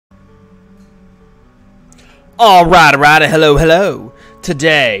Alright, hello.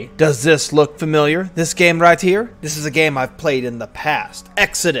 Today, does this look familiar? This game right here? This is a game I've played in the past.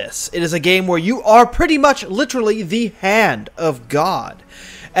 Exodus. It is a game where you are pretty much literally the hand of God.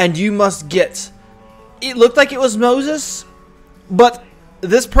 And you must get... It looked like it was Moses, but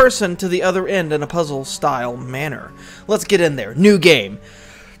this person to the other end in a puzzle-style manner. Let's get in there. New game.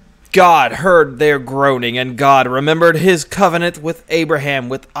 God heard their groaning, and God remembered his covenant with Abraham,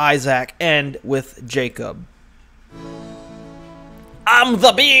 with Isaac, and with Jacob. I'm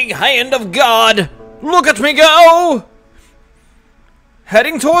the big hand of God. Look at me go!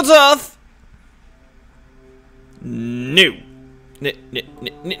 Heading towards Earth. New.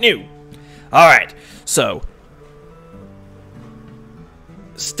 Alright, so.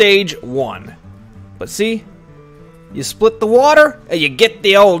 Stage 1. But see? You split the water, and you get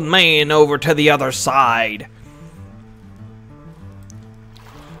the old man over to the other side.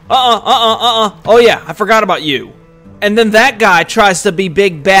 Oh yeah, I forgot about you. And then that guy tries to be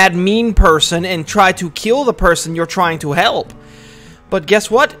big, bad, mean person and try to kill the person you're trying to help. But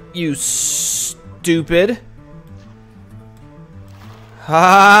guess what, you stupid?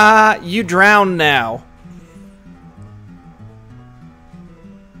 Ha! You drowned now.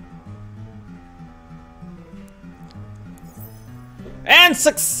 And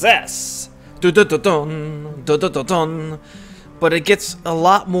success! Dun-dun-dun-dun, dun-dun-dun-dun. But it gets a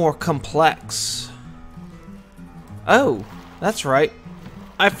lot more complex. Oh, that's right.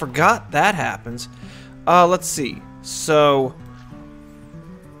 I forgot that happens. Let's see. So,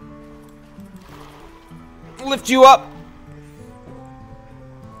 lift you up.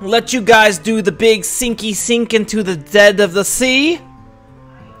 Let you guys do the big sinky sink into the dead of the sea.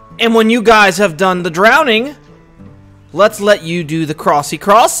 And when you guys have done the drowning, let's let you do the crossy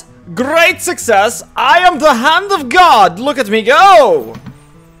cross. Great success! I am the hand of God! Look at me go!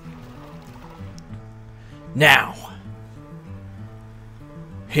 Now,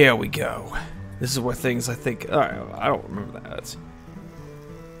 here we go. This is where things, I think... Alright, I don't remember that.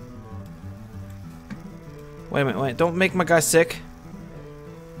 Wait a minute, wait. Don't make my guy sick.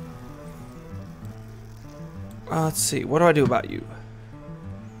 Let's see. What do I do about you?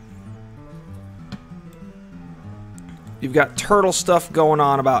 You've got turtle stuff going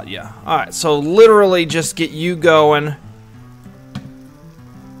on about you. Alright, so literally just get you going.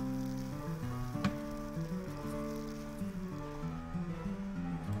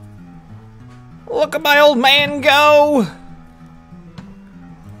 Look at my old man go!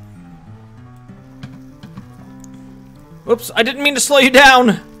 Oops, I didn't mean to slow you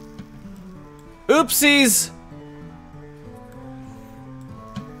down! Oopsies!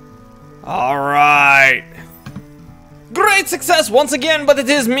 Alright. Great success once again, but it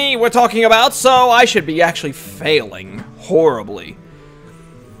is me we're talking about, so I should be actually failing horribly.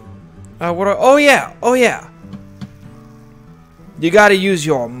 Oh yeah. You gotta use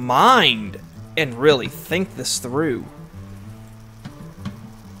your mind and really think this through.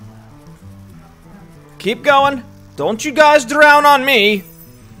 Keep going. Don't you guys drown on me.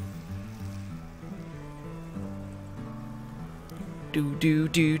 Do.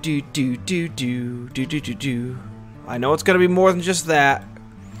 I know it's gonna be more than just that.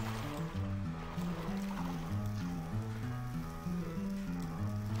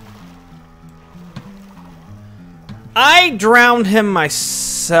 I drowned him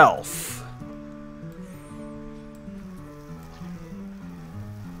myself.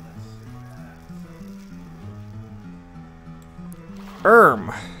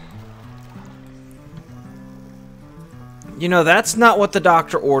 You know, that's not what the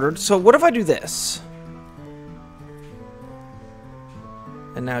doctor ordered, so what if I do this?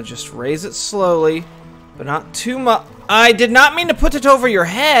 And now just raise it slowly, but not too much. I did not mean to put it over your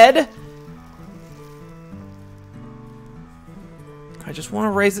head. I just want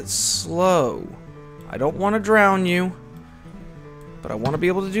to raise it slow. I don't want to drown you, but I want to be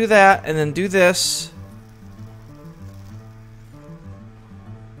able to do that and then do this.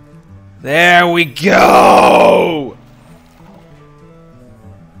 There we go!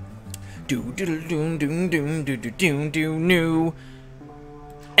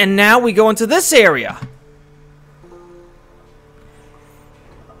 And now we go into this area.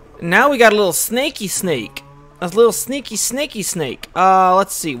 Now we got a little snaky snake. A little sneaky snake.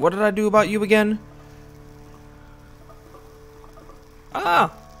 Let's see. What did I do about you again? I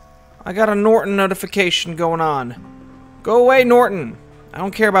got a Norton notification going on. Go away, Norton. I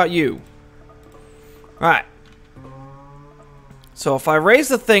don't care about you. Alright. So if I raise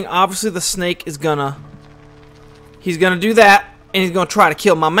the thing, obviously the snake is gonna... He's gonna do that, and he's gonna try to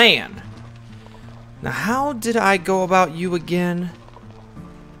kill my man. Now how did I go about you again?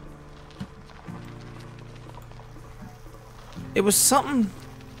 It was something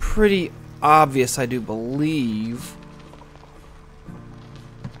pretty obvious, I do believe.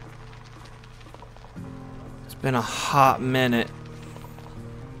 It's been a hot minute.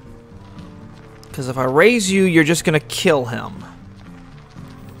 Because if I raise you, you're just going to kill him.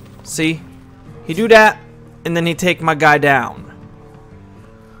 See? He do that, and then he take my guy down.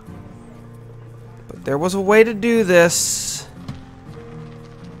 But there was a way to do this.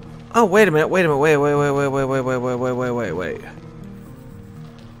 Oh, wait a minute, wait.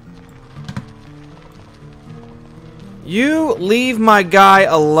 You leave my guy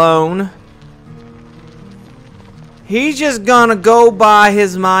alone. He's just gonna go by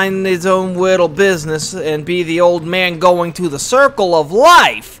his mind his own little business and be the old man going to the circle of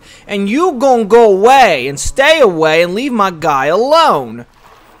life. And you gonna go away and stay away and leave my guy alone.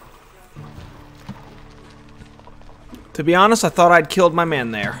 To be honest, I thought I'd killed my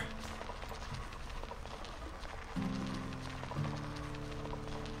man there.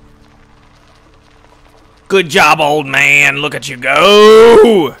 Good job, old man. Look at you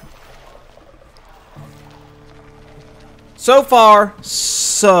go. So far,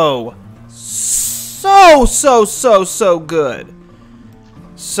 so good.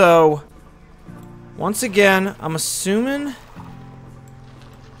 So, once again, I'm assuming...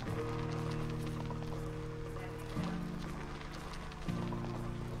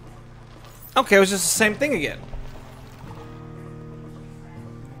 Okay, it was just the same thing again.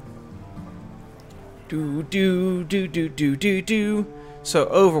 Do. So,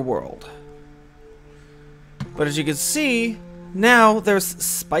 overworld. But as you can see, now there's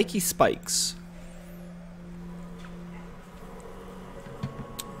spiky spikes.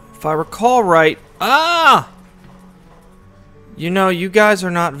 If I recall right... You know, you guys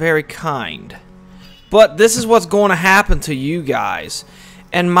are not very kind. But this is what's going to happen to you guys.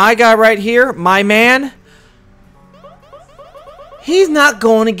 And my guy right here, my man, he's not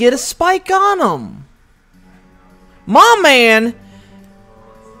going to get a spike on him. My man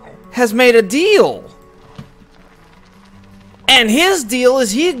has made a deal. And his deal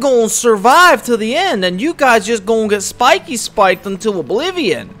is he's going to survive to the end. And you guys just going to get spiky spiked until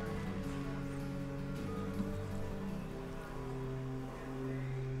oblivion.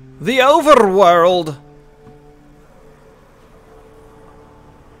 The overworld.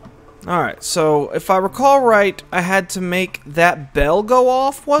 Alright, so if I recall right, I had to make that bell go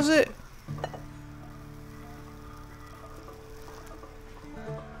off, was it?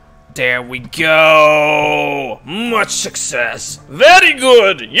 There we go! Much success! Very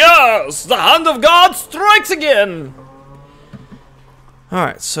good! Yes! The hand of God strikes again!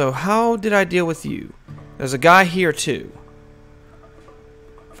 Alright, so how did I deal with you? There's a guy here too.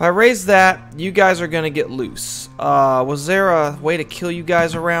 If I raise that, you guys are gonna get loose. Was there a way to kill you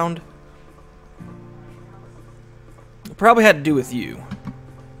guys around? It probably had to do with you.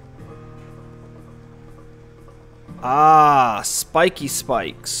 Ah, spiky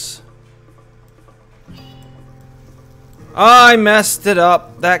spikes. I messed it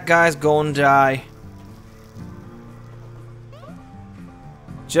up. That guy's gonna die.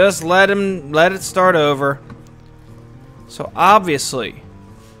 Just let it start over. So obviously,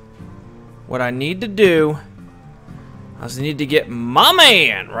 what I need to do is I need to get my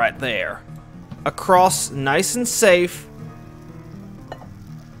man right there across nice and safe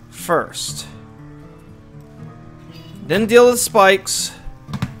first. Then deal with the spikes.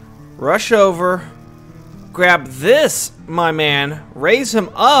 Rush over. Grab this, my man. Raise him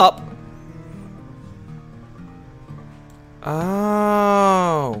up.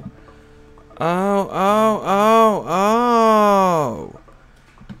 Oh. Oh.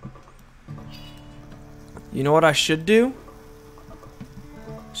 You know what I should do?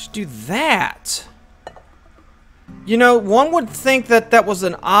 I should do that. You know, one would think that that was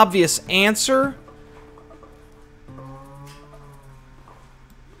an obvious answer.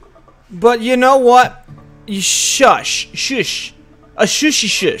 But you know what? You shush. A shushy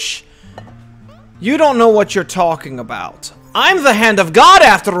shush. You don't know what you're talking about. I'm the hand of God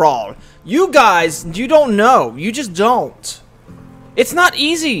after all. You guys, you don't know. You just don't. It's not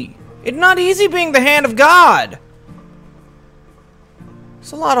easy. It's not easy being the hand of God.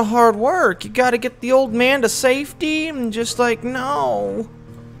 It's a lot of hard work. You gotta get the old man to safety and just like, no.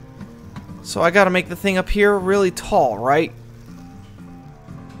 So I gotta make the thing up here really tall, right?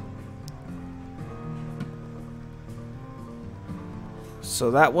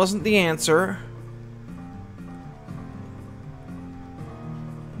 So that wasn't the answer.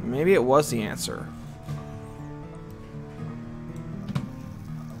 Maybe it was the answer.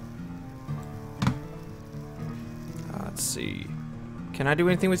 Let's see. Can I do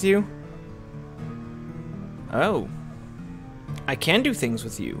anything with you? Oh. I can do things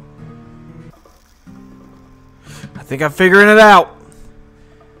with you. I think I'm figuring it out.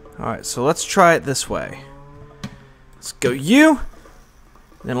 Alright, so let's try it this way. Let's go you.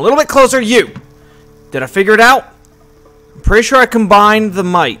 Then a little bit closer, you. Did I figure it out? I'm pretty sure I combined the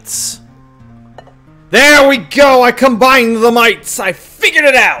mites. There we go! I combined the mites! I figured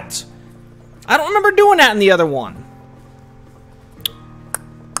it out! I don't remember doing that in the other one.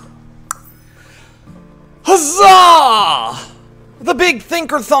 Huzzah! The big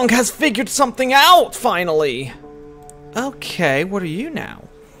thinker thunk has figured something out, finally! Okay, what are you now?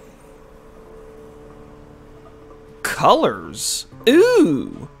 Colors.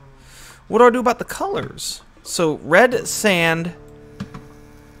 Ooh! What do I do about the colors? So, red sand.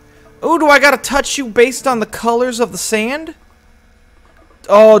 Oh, do I gotta touch you based on the colors of the sand?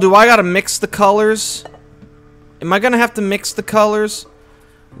 Oh, do I gotta mix the colors? Am I gonna have to mix the colors?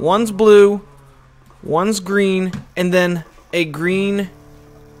 One's blue, one's green, and then a green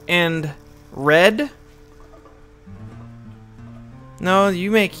and red? No, you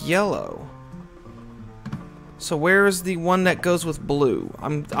make yellow. So where is the one that goes with blue?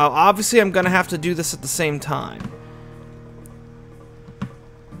 Obviously I'm gonna have to do this at the same time.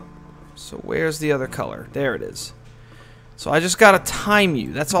 So where's the other color? There it is. So I just gotta time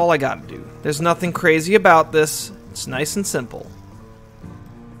you. That's all I gotta do. There's nothing crazy about this. It's nice and simple.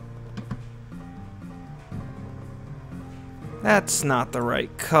 That's not the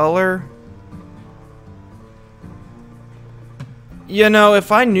right color. You know,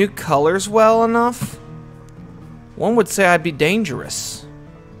 if I knew colors well enough, one would say I'd be dangerous.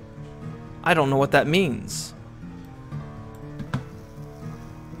 I don't know what that means.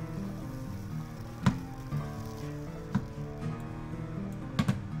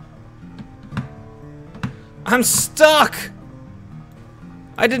 I'm stuck!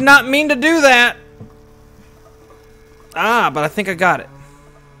 I did not mean to do that! Ah, but I think I got it.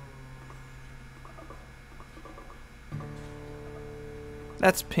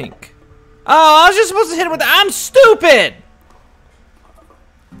 That's pink. Oh, I was just supposed to hit it with that. I'm stupid!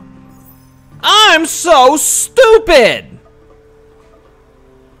 I'm so stupid!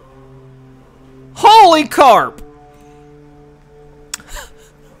 Holy carp!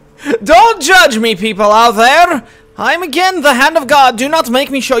 Don't judge me, people out there! I am again the hand of God. Do not make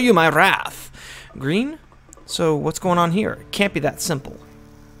me show you my wrath. Green? So, what's going on here? It can't be that simple.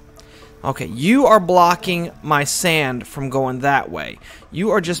 Okay, you are blocking my sand from going that way. You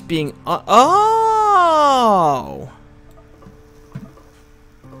are just being... oh!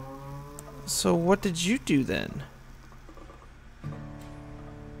 So, what did you do then?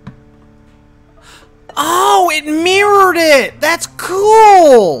 Oh, it mirrored it! That's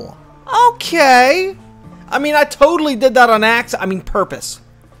cool! Okay. I mean, I totally did that on accident. I mean, purpose.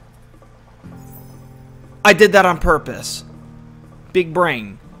 I did that on purpose. Big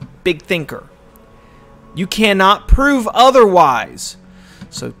brain. Big thinker. You cannot prove otherwise.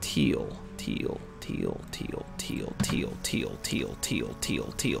 So, teal, teal, teal, teal, teal, teal, teal, teal, teal,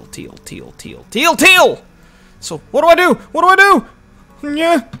 teal, teal, teal, teal, teal, teal, teal! So, what do I do? What do I do?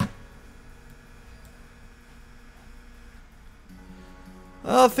 Yeah.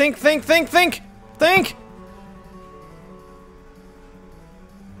 Think.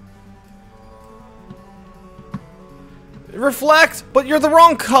 Reflect, but you're the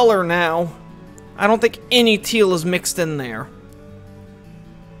wrong color now. I don't think any teal is mixed in there.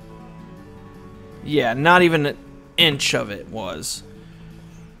 Yeah, not even an inch of it was.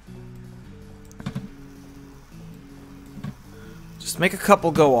 Just make a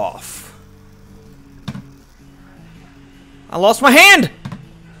couple go off. I lost my hand!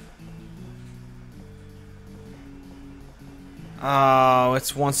 Oh,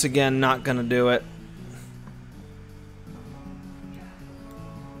 it's once again not gonna do it.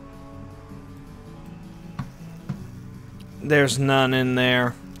 There's none in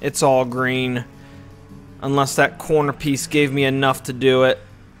there. It's all green. Unless that corner piece gave me enough to do it.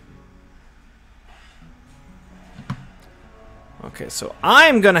 Okay, so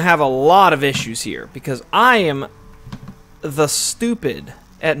I'm gonna have a lot of issues here because I am the stupid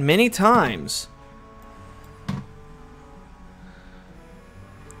at many times.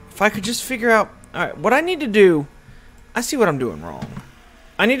 If I could just figure out... Alright, what I need to do... I see what I'm doing wrong.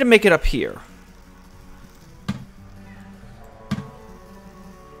 I need to make it up here.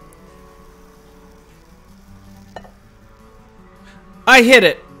 I hit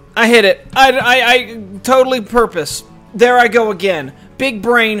it. I hit it. I totally purpose. There I go again. Big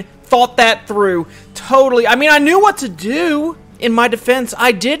brain, thought that through. Totally. I mean, I knew what to do. In my defense,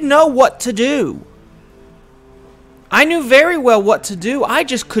 I did know what to do. I knew very well what to do. I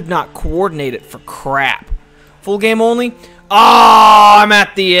just could not coordinate it for crap. Full game only? Oh, I'm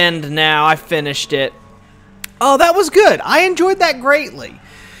at the end now. I finished it. Oh, that was good. I enjoyed that greatly.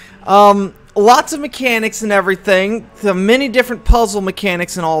 Lots of mechanics and everything. The many different puzzle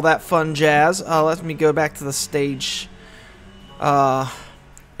mechanics and all that fun jazz. Let me go back to the stage.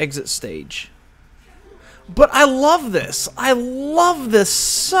 Exit stage. But I love this. I love this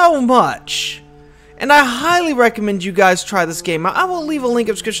so much. And I highly recommend you guys try this game out. I will leave a link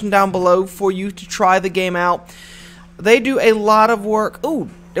in the description down below for you to try the game out. They do a lot of work. Ooh,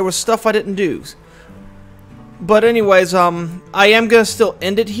 there was stuff I didn't do. But anyways, I am going to still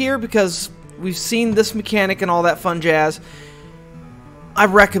end it here because we've seen this mechanic and all that fun jazz. I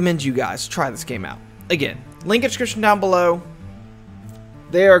recommend you guys try this game out. Again, link in the description down below.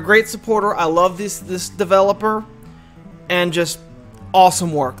 They are a great supporter. I love this developer. And just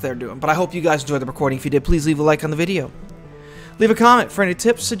awesome work they're doing. But I hope you guys enjoyed the recording. If you did, please leave a like on the video. Leave a comment for any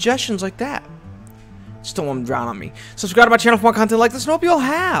tips, suggestions like that. Just don't want them to drown on me. Subscribe to my channel for more content like this, and I hope you all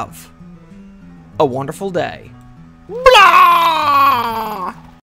have a wonderful day. Blah!